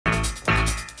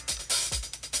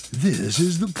This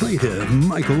is the plaintiff,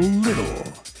 Michael Little.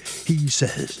 He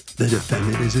says the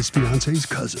defendant is his fiance's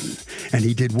cousin, and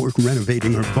he did work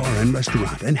renovating her bar and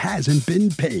restaurant and hasn't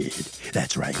been paid.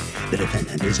 That's right, the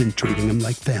defendant isn't treating him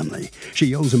like family.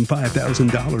 She owes him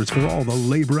 $5,000 for all the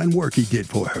labor and work he did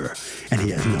for her, and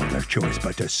he has no other choice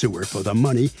but to sue her for the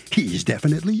money he's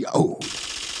definitely owed.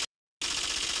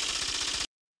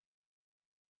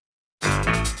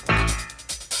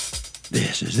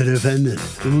 This is the defendant,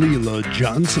 Leela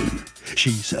Johnson. She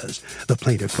says the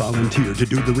plaintiff volunteered to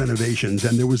do the renovations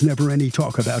and there was never any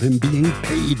talk about him being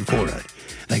paid for it.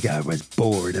 The guy was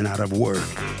bored and out of work.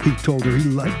 He told her he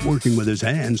liked working with his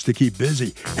hands to keep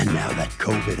busy, and now that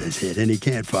COVID has hit and he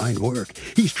can't find work,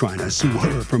 he's trying to sue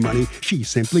her for money she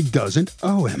simply doesn't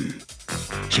owe him.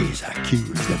 She's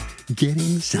accused of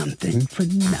getting something for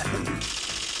nothing.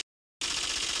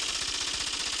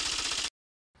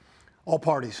 All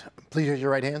parties, please raise your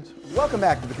right hands. Welcome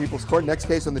back to the People's Court. Next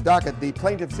case on the docket, the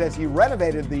plaintiff says he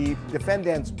renovated the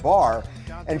defendant's bar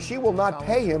and she will not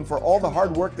pay him for all the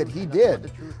hard work that he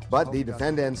did. But the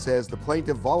defendant says the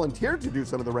plaintiff volunteered to do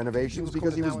some of the renovations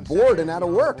because he was bored and out of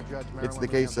work. It's the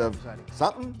case of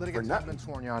something for nothing.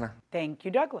 Sworn, Your Honor. Thank you,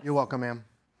 Douglas. You're welcome, ma'am.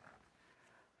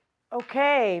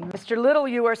 Okay, Mr. Little,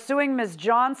 you are suing Ms.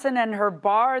 Johnson and her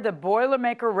bar, the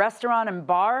Boilermaker Restaurant and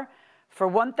Bar, for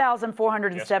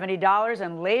 $1,470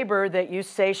 and labor that you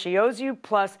say she owes you,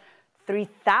 plus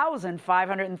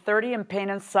 $3,530 in pain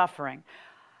and suffering.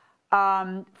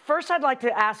 First, I'd like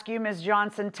to ask you, Ms.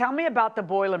 Johnson, tell me about the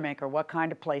Boilermaker. What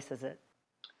kind of place is it?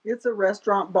 It's a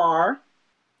restaurant bar.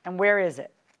 And where is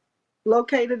it?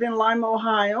 Located in Lima,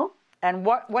 Ohio. And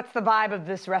what's the vibe of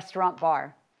this restaurant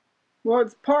bar? Well,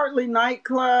 it's partly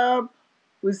nightclub.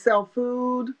 We sell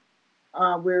food.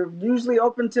 We're usually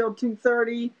open till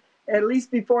 2:30. At least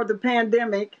before the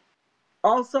pandemic.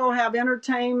 Also have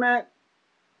entertainment,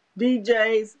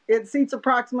 DJs. It seats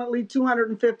approximately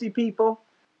 250 people.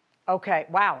 Okay,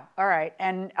 wow, all right.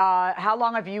 And how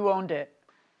long have you owned it?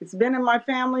 It's been in my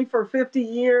family for 50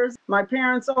 years. My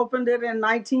parents opened it in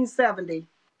 1970.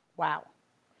 Wow,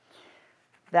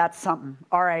 that's something.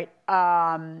 All right,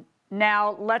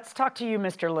 now let's talk to you,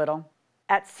 Mr. Little.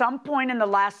 At some point in the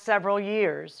last several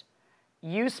years,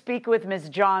 you speak with Ms.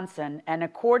 Johnson, and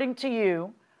according to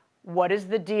you, what is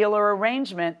the deal or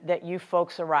arrangement that you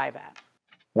folks arrive at?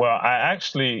 Well, I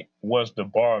actually was the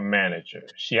bar manager.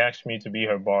 She asked me to be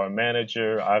her bar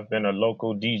manager. I've been a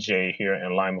local DJ here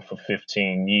in Lima for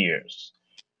 15 years.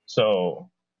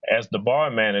 So as the bar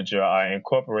manager, I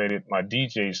incorporated my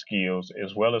DJ skills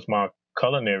as well as my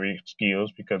culinary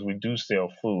skills because we do sell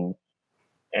food.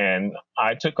 And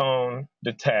I took on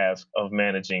the task of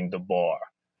managing the bar.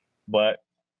 But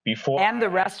before... And the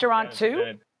restaurant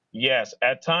too? Yes.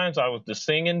 At times I was the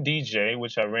singing DJ,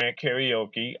 which I ran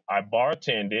karaoke, I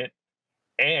bartended,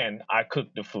 and I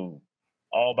cooked the food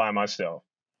all by myself.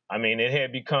 I mean, it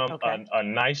had become a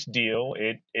nice deal.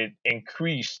 It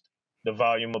increased the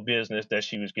volume of business that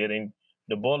she was getting.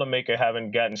 The Boilermaker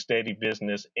haven't gotten steady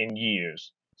business in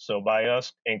years. So by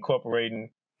us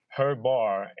incorporating her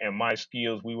bar and my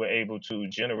skills, we were able to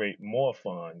generate more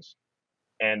funds.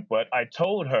 But I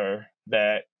told her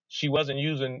that she wasn't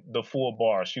using the full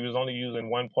bar. She was only using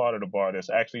one part of the bar.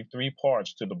 There's actually 3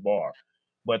 parts to the bar.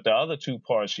 But the other 2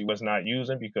 parts she was not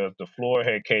using because the floor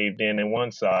had caved in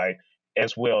one side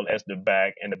as well as the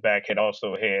back. And the back had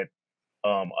also had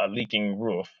a leaking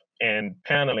roof and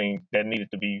paneling that needed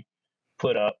to be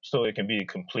put up so it can be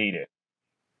completed.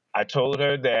 I told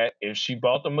her that if she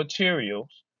bought the materials,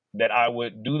 that I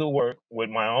would do the work with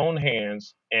my own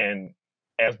hands, and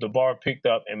as the bar picked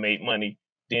up and made money,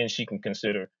 then she can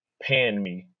consider paying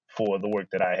me for the work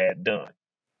that I had done.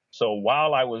 So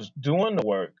while I was doing the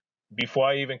work, before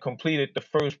I even completed the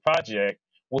first project,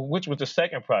 which was the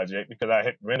second project because I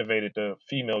had renovated the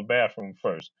female bathroom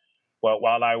first. But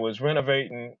while I was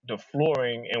renovating the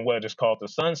flooring in what is called the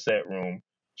Sunset Room,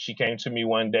 she came to me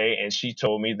one day and she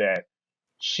told me that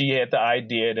she had the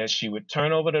idea that she would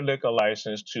turn over the liquor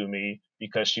license to me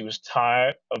because she was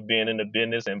tired of being in the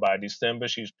business, and by December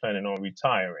she was planning on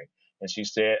retiring. And she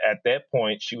said at that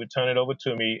point she would turn it over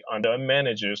to me under a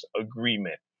manager's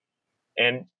agreement.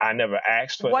 And I never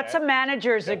asked for What's that. a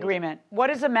manager's agreement? What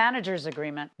is a manager's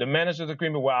agreement? The manager's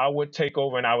agreement where I would take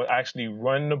over and I would actually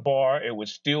run the bar. It would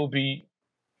still be,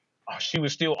 she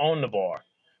would still own the bar,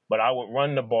 but I would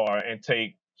run the bar and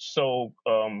take sole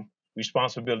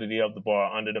responsibility of the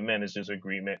bar under the manager's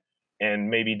agreement. And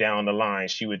maybe down the line,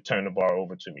 she would turn the bar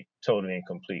over to me totally and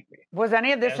completely. Was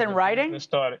any of this in writing?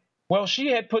 Well,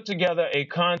 she had put together a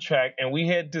contract and we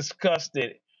had discussed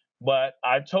it, but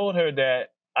I told her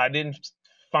that I didn't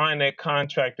find that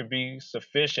contract to be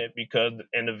sufficient because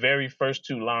in the very first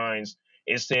two lines,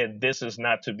 it said, "This is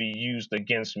not to be used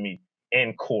against me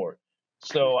in court."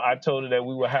 So I told her that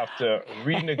we would have to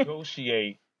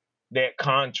renegotiate that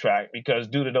contract because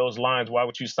due to those lines, why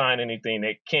would you sign anything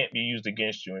that can't be used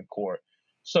against you in court?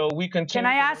 So we continue.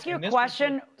 Can I ask you a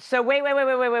question? So wait.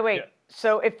 Yeah.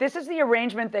 So if this is the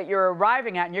arrangement that you're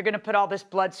arriving at and you're going to put all this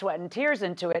blood, sweat, and tears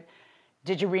into it,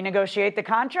 did you renegotiate the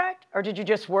contract or did you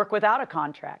just work without a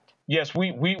contract? Yes,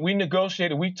 we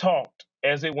negotiated. We talked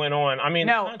as it went on. I mean,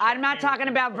 no, I'm not talking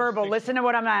about verbal. Listen to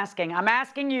what I'm asking. I'm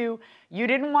asking you, you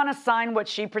didn't want to sign what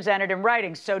she presented in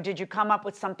writing. So did you come up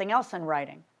with something else in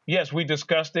writing? Yes, we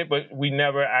discussed it, but we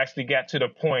never actually got to the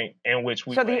point in which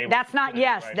we. So that's not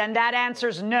yes. Then that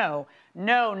answer's no.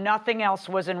 No, nothing else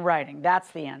was in writing.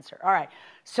 That's the answer. All right.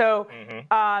 So,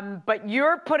 but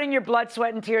you're putting your blood,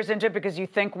 sweat, and tears into it because you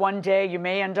think one day you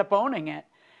may end up owning it,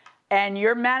 and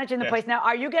you're managing the place. Now,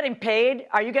 are you getting paid?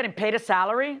 Are you getting paid a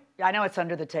salary? I know it's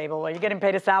under the table. Are you getting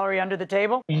paid a salary under the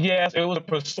table? Yes, it was a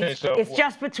percentage. It's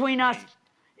just between us.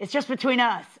 It's just between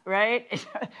us, right?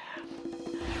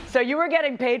 So you were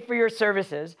getting paid for your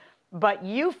services, but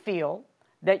you feel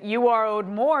that you are owed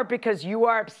more because you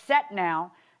are upset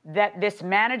now that this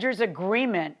manager's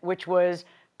agreement, which was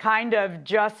kind of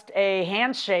just a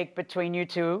handshake between you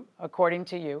two, according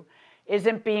to you,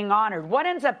 isn't being honored. What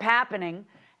ends up happening,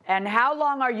 and how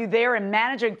long are you there and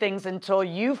managing things until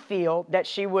you feel that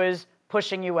she was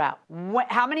pushing you out?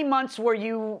 How many months were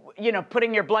you,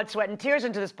 putting your blood, sweat, and tears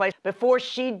into this place before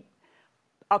she,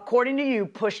 according to you,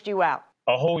 pushed you out?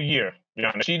 A whole year.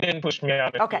 She didn't push me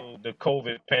out until the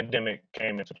COVID pandemic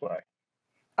came into play.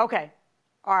 Okay.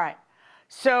 All right.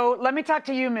 So let me talk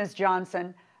to you, Ms.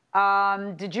 Johnson.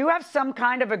 Did you have some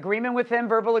kind of agreement with him,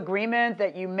 verbal agreement,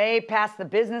 that you may pass the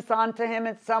business on to him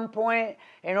at some point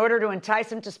in order to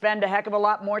entice him to spend a heck of a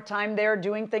lot more time there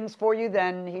doing things for you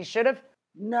than he should have?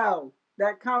 No,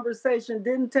 that conversation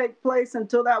didn't take place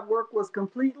until that work was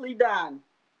completely done.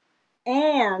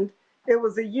 And it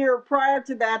was a year prior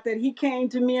to that he came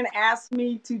to me and asked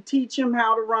me to teach him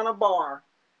how to run a bar.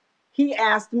 He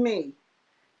asked me.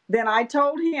 Then I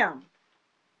told him,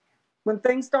 when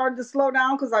things started to slow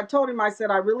down, because I told him, I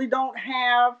said, I really don't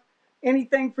have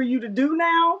anything for you to do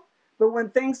now. But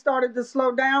when things started to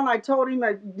slow down, I told him,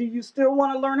 do you still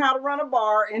want to learn how to run a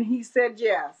bar? And he said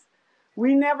yes.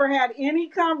 We never had any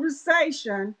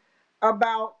conversation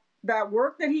about that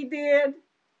work that he did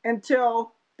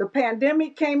until the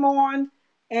pandemic came on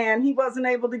and he wasn't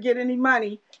able to get any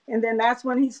money. And then that's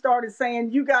when he started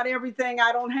saying, you got everything,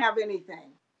 I don't have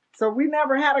anything. So we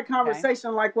never had a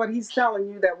conversation like what he's telling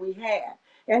you that we had.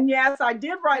 And yes, I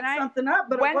did write something up,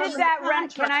 but when did that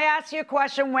can I ask you a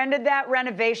question? When did that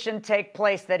renovation take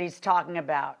place that he's talking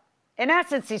about? In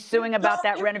essence, he's suing about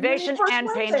that renovation and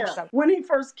painting stuff. When he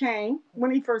first came.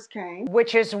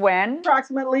 Which is when?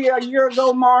 Approximately a year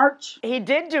ago, March. He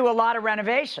did do a lot of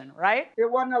renovation, right?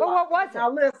 It wasn't a lot. What was it? Now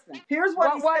listen, here's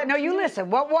what he said. No, you listen.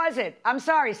 What was it? I'm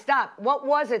sorry, stop. What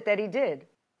was it that he did?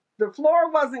 The floor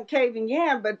wasn't caving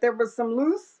in, but there was some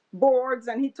loose boards,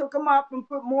 and he took them up and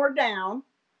put more down.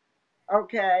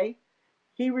 Okay.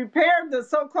 He repaired the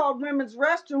so-called women's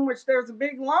restroom, which there's a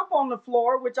big lump on the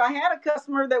floor, which I had a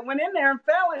customer that went in there and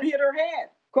fell and hit her head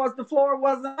because the floor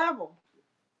wasn't level.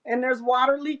 And there's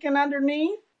water leaking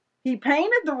underneath. He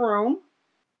painted the room.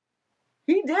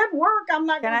 He did work. I'm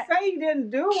not going to say he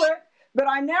didn't do it, but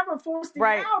I never forced him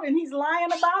out, and he's lying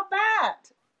about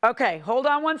that. Okay, hold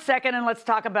on one second and let's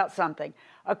talk about something.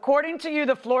 According to you,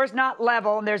 the floor's not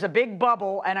level and there's a big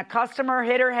bubble and a customer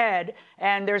hit her head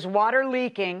and there's water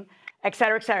leaking, et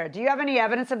cetera, et cetera. Do you have any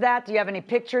evidence of that? Do you have any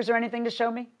pictures or anything to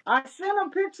show me? I sent a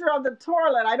picture of the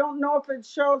toilet. I don't know if it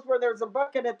shows where there's a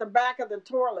bucket at the back of the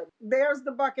toilet. There's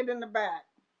the bucket in the back.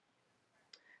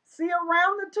 See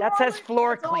around the toilet? That says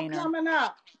floor cleaner. All coming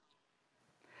up.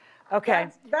 Okay,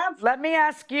 let me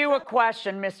ask you a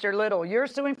question, Mr. Little. You're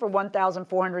suing for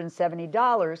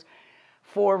 $1,470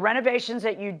 for renovations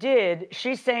that you did.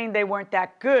 She's saying they weren't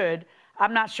that good.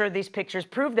 I'm not sure these pictures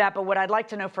prove that, but what I'd like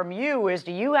to know from you is,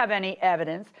 do you have any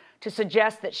evidence to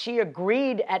suggest that she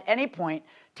agreed at any point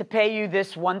to pay you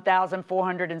this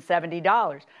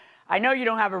 $1,470? I know you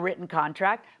don't have a written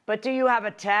contract, but do you have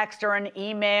a text or an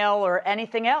email or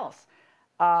anything else?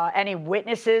 Any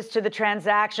witnesses to the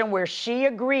transaction where she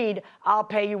agreed, I'll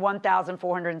pay you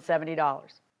 $1,470?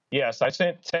 Yes, I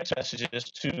sent text messages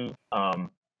to, I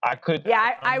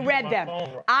read them.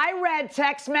 I read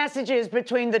text messages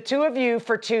between the two of you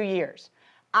for 2 years.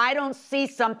 I don't see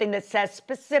something that says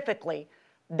specifically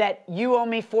that you owe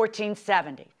me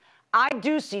 $1,470. I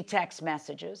do see text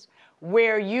messages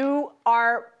where you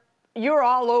are you're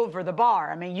all over the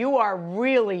bar. I mean, you are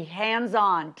really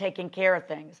hands-on taking care of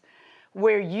things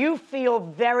where you feel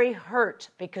very hurt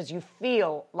because you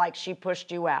feel like she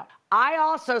pushed you out. I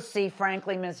also see,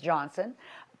 frankly, Ms. Johnson,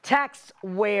 texts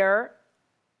where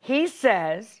he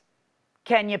says,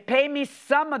 can you pay me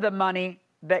some of the money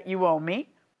that you owe me?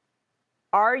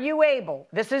 Are you able?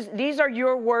 These are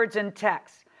your words in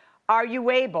text. Are you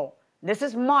able? This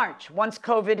is March, once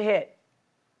COVID hit.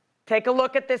 Take a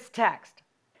look at this text.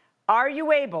 Are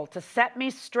you able to set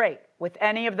me straight with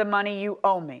any of the money you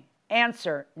owe me?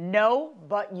 Answer, no,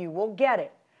 but you will get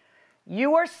it.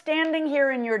 You are standing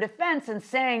here in your defense and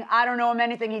saying, I don't owe him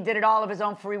anything. He did it all of his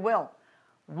own free will.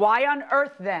 Why on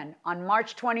earth then, on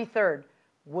March 23rd,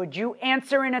 would you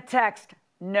answer in a text,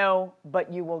 no,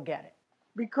 but you will get it?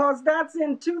 Because that's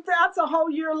a whole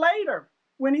year later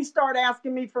when he started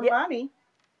asking me for money.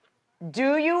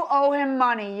 Do you owe him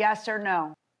money, yes or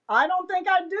no? I don't think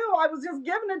I do. I was just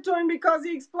giving it to him because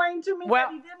he explained to me that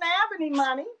he didn't have any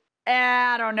money.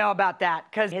 I don't know about that,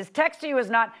 because his text to you is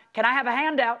not, can I have a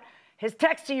handout? His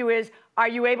text to you is, are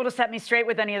you able to set me straight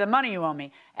with any of the money you owe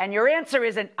me? And your answer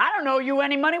isn't, I don't owe you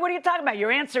any money. What are you talking about?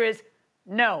 Your answer is,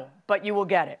 no, but you will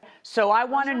get it. So I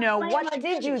want to know, what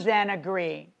did you then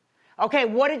agree? Okay,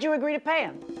 what did you agree to pay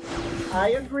him? I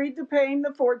agreed to pay him the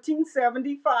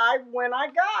 $1,475 when I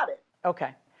got it.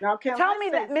 Okay. Now, tell me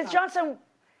that, Ms. Johnson,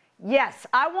 yes,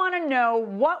 I want to know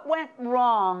what went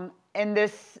wrong in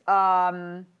this.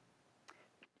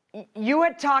 You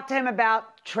had talked to him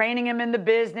about training him in the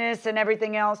business and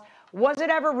everything else. Was it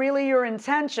ever really your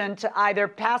intention to either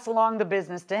pass along the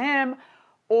business to him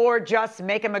or just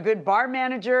make him a good bar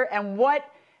manager? And what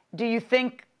do you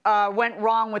think went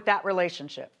wrong with that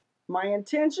relationship? My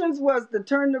intentions was to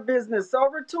turn the business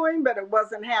over to him, but it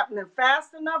wasn't happening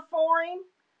fast enough for him.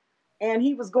 And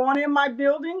he was going in my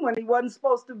building when he wasn't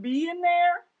supposed to be in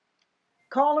there,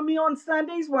 calling me on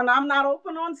Sundays when I'm not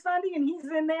open on Sunday, and he's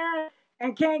in there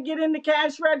and can't get in the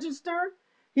cash register.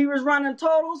 He was running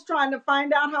totals, trying to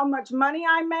find out how much money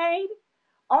I made,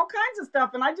 all kinds of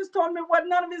stuff. And I just told him it wasn't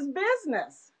none of his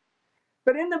business.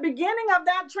 But in the beginning of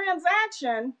that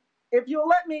transaction, if you'll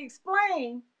let me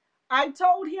explain, I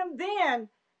told him then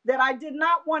that I did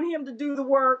not want him to do the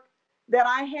work, that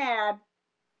I had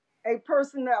a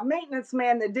maintenance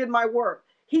man that did my work.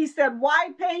 He said,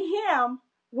 why pay him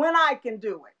when I can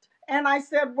do it? And I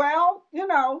said, well,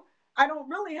 I don't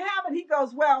really have it. He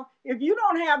goes, well, if you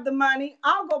don't have the money,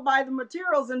 I'll go buy the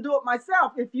materials and do it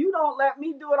myself. If you don't let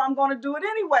me do it, I'm going to do it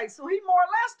anyway. So he more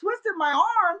or less twisted my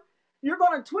arm. You're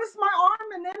going to twist my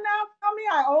arm and then now tell me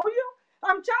I owe you?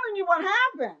 I'm telling you what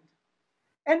happened.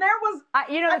 And there was...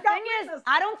 the thing is,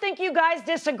 I don't think you guys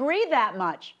disagree that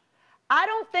much. I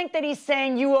don't think that he's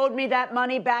saying you owed me that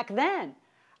money back then.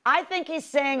 I think he's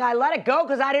saying I let it go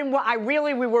because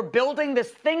we were building this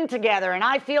thing together, and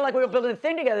I feel like we were building a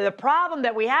thing together. The problem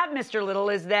that we have, Mr. Little,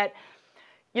 is that,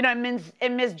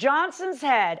 in Ms. Johnson's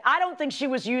head, I don't think she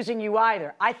was using you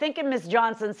either. I think in Ms.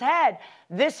 Johnson's head,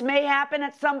 this would have happened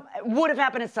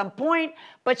at some point,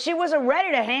 but she wasn't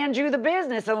ready to hand you the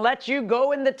business and let you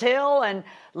go in the till and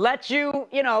let you,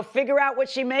 figure out what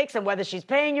she makes and whether she's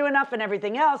paying you enough and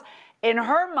everything else. In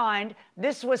her mind,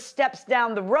 this was steps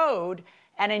down the road.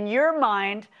 And in your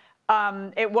mind,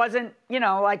 it wasn't,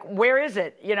 where is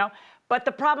it, But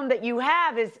the problem that you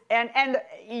have is, and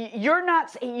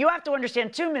you have to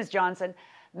understand too, Ms. Johnson,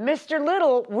 Mr.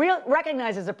 Little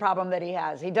recognizes a problem that he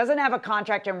has. He doesn't have a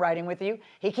contract in writing with you.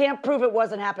 He can't prove it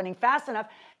wasn't happening fast enough.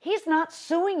 He's not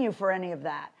suing you for any of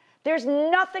that. There's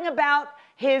nothing about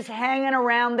his hanging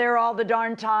around there all the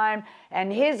darn time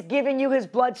and his giving you his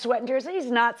blood, sweat, and tears. He's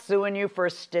not suing you for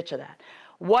a stitch of that.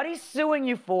 What he's suing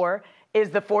you for is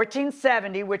the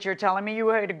 $1,470, which you're telling me you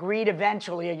had agreed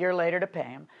eventually a year later to pay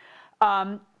him.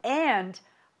 And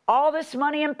all this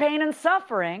money and pain and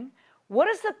suffering. What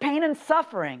is the pain and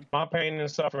suffering? My pain and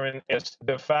suffering is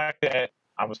the fact that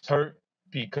I was hurt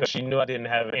because she knew I didn't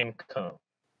have income.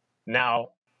 Now,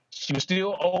 she was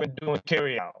still open doing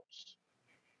carryouts.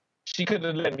 She could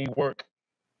have let me work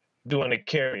doing a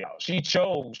carryout. She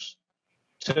chose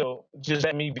to just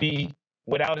let me be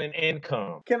without an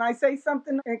income. Can I say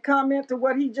something and comment to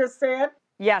what he just said?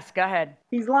 Yes, go ahead.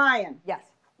 He's lying. Yes.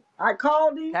 I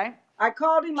called him. Okay.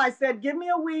 I said, give me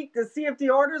a week to see if the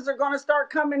orders are going to start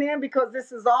coming in because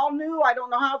this is all new. I don't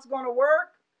know how it's going to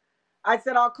work. I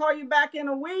said, I'll call you back in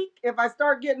a week if I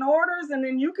start getting orders, and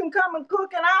then you can come and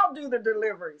cook and I'll do the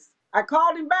deliveries. I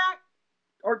called him back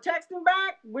or texted him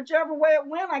back, whichever way it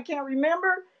went, I can't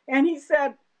remember. And he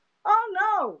said, oh,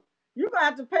 no, you're going to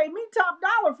have to pay me top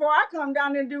dollar before I come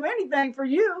down and do anything for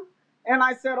you. And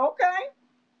I said, okay.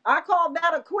 I called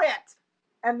that a quit.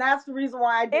 And that's the reason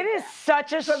why I did It is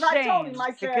such a shame. I told him,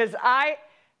 I said, because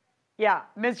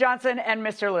Ms. Johnson and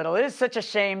Mr. Little, it is such a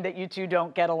shame that you two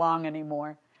don't get along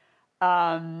anymore.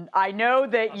 I know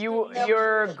that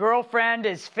your girlfriend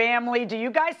is family. Do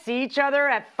you guys see each other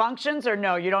at functions, or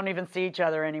no, you don't even see each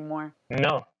other anymore?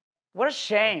 No. What a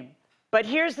shame. But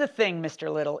here's the thing,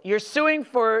 Mr. Little. You're suing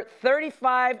for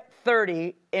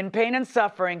 $35.30 in pain and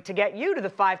suffering to get you to the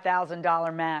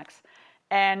 $5,000 max.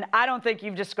 And I don't think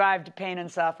you've described pain and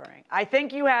suffering. I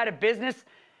think you had a business,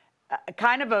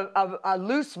 kind of a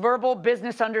loose verbal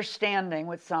business understanding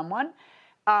with someone.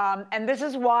 And this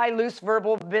is why loose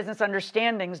verbal business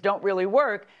understandings don't really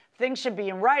work. Things should be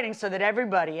in writing so that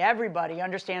everybody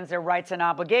understands their rights and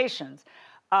obligations.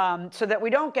 So that we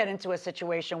don't get into a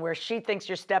situation where she thinks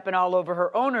you're stepping all over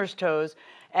her owner's toes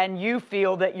and you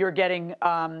feel that you're getting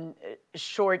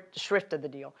short shrift of the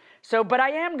deal. So, but I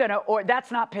am going to, or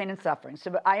that's not pain and suffering.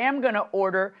 So I am going to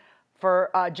order for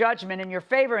judgment in your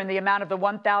favor in the amount of the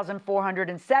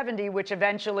 $1,470, which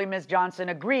eventually Ms. Johnson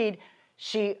agreed.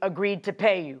 She agreed to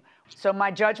pay you. So my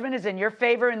judgment is in your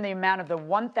favor in the amount of the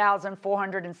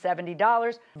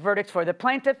 $1,470. Verdict for the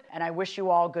plaintiff, and I wish you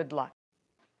all good luck.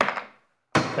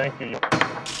 Thank you.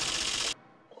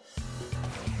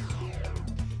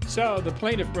 So the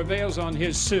plaintiff prevails on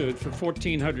his suit for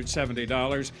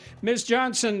 $1,470. Ms.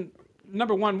 Johnson,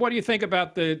 number one, what do you think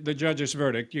about the judge's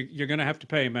verdict? You're going to have to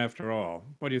pay him after all.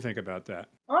 What do you think about that?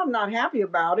 Well, I'm not happy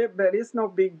about it, but it's no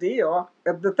big deal.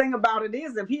 The thing about it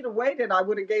is, if he'd have waited, I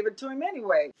would have gave it to him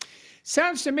anyway.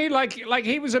 Sounds to me like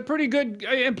he was a pretty good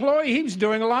employee. He was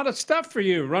doing a lot of stuff for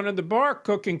you, running the bar,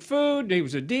 cooking food. He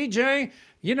was a DJ.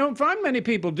 You don't find many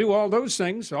people do all those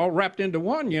things, all wrapped into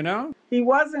one, you know? He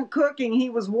wasn't cooking. He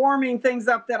was warming things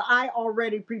up that I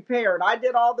already prepared. I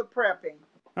did all the prepping.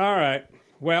 All right.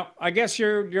 Well, I guess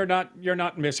you're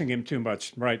not missing him too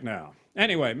much right now.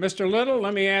 Anyway, Mr. Little,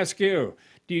 let me ask you.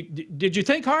 Did you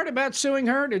think hard about suing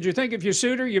her? Did you think if you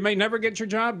sued her, you may never get your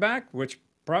job back? Which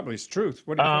probably is truth.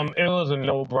 What do you think? It was a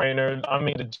no-brainer. I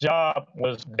mean, the job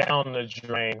was down the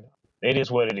drain. It is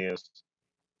what it is.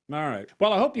 All right.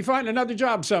 Well, I hope you find another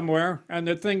job somewhere and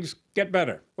that things get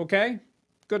better, okay?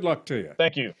 Good luck to you.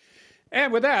 Thank you.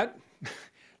 And with that,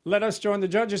 let us join the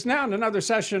judges now in another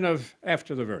session of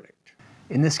After the Verdict.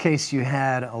 In this case, you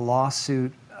had a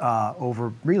lawsuit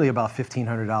over really about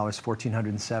 $1,500,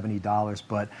 $1,470,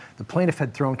 but the plaintiff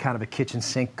had thrown kind of a kitchen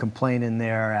sink complaint in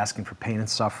there, asking for pain and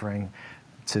suffering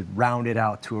to round it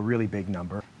out to a really big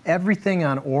number. Everything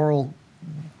on oral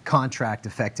contract,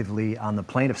 effectively, on the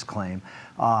plaintiff's claim,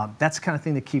 that's the kind of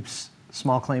thing that keeps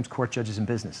small claims court judges in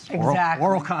business. Exactly.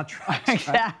 Oral contracts. Right?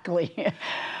 Exactly.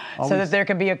 So that there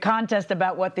can be a contest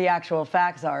about what the actual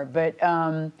facts are. But,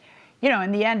 you know,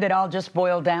 in the end, it all just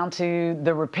boiled down to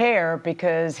the repair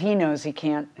because he knows he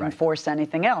can't enforce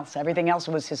anything else. Everything else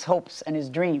was his hopes and his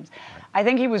dreams. Right. I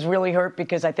think he was really hurt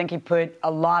because I think he put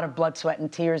a lot of blood, sweat,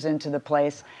 and tears into the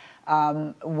place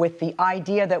with the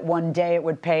idea that one day it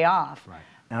would pay off. Right.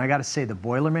 And I got to say, the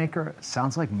Boilermaker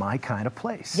sounds like my kind of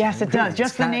place. Yes, it does.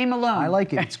 Just the name alone. I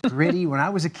like it. It's gritty. When I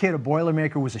was a kid, a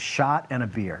Boilermaker was a shot and a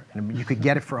beer, and you could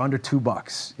get it for under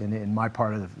 $2 in my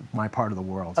part of the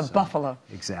world. Of Buffalo.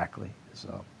 Exactly.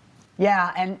 So.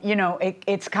 Yeah, and you know,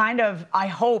 it's kind of. I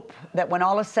hope that when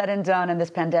all is said and done and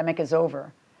this pandemic is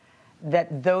over,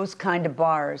 that those kind of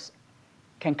bars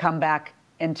can come back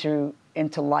into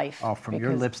life. Oh, from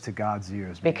your lips to God's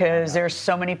ears. Because there's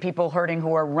so many people hurting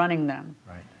who are running them.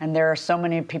 Right. And there are so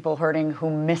many people hurting who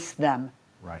miss them.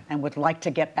 Right. And would like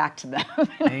to get back to them.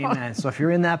 Amen. So if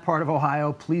you're in that part of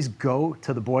Ohio, please go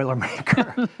to the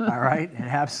Boilermaker, all right, and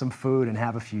have some food and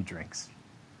have a few drinks.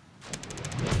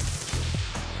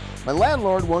 My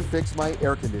landlord won't fix my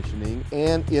air conditioning,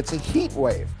 and it's a heat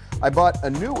wave. I bought a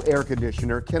new air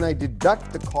conditioner. Can I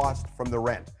deduct the cost from the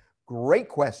rent? Great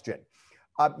question.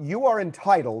 You are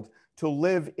entitled to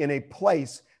live in a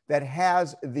place that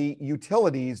has the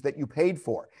utilities that you paid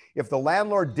for. If the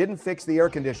landlord didn't fix the air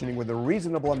conditioning with a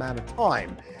reasonable amount of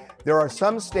time, there are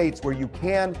some states where you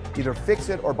can either fix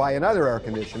it or buy another air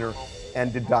conditioner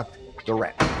and deduct the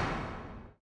rent.